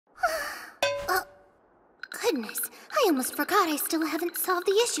goodness! I almost forgot I still haven't solved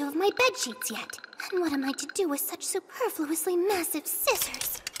the issue of my bedsheets yet. And what am I to do with such superfluously massive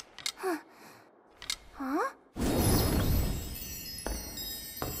scissors? Huh?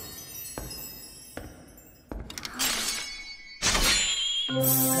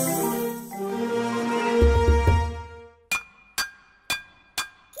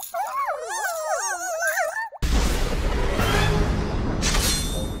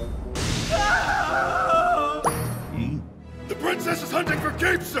 The princess is hunting for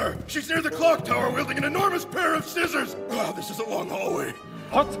Gabe, sir! She's near the clock tower wielding an enormous pair of scissors! Ah, this is a long hallway.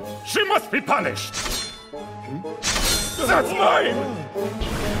 What? She must be punished! That's mine!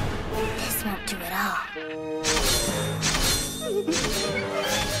 This won't do at all.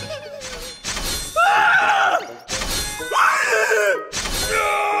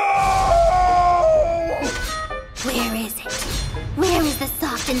 Where is it? Where is the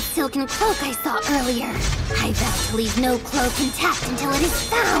soft and silken cloak I saw earlier? I vow to leave no cloak intact until it is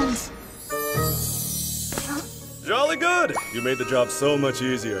found! Jolly good! You made the job so much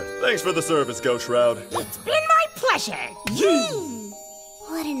easier. Thanks for the service, Ghost Shroud. It's been my pleasure. Yee!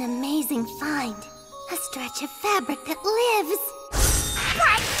 What an amazing find. A stretch of fabric that lives.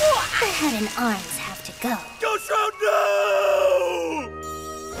 The head and arms have to go. Ghost Shroud, no!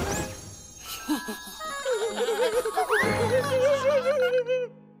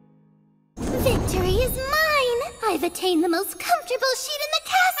 Victory is mine! I've attained the most comfortable sheet in the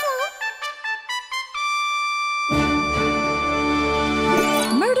castle!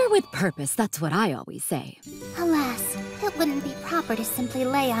 Murder with purpose, that's what I always say. Alas, it wouldn't be proper to simply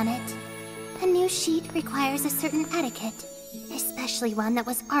lay on it. A new sheet requires a certain etiquette, especially one that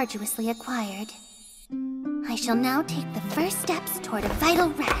was arduously acquired. I shall now take the first steps toward a vital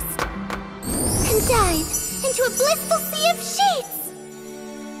rest. And dive into a blissful sea of sheets!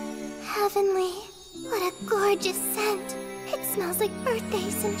 Heavenly. What a gorgeous scent. It smells like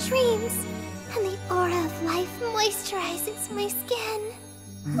birthdays and dreams. And the aura of life moisturizes my skin.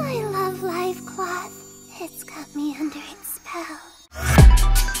 I love live cloth. It's got me under its spell.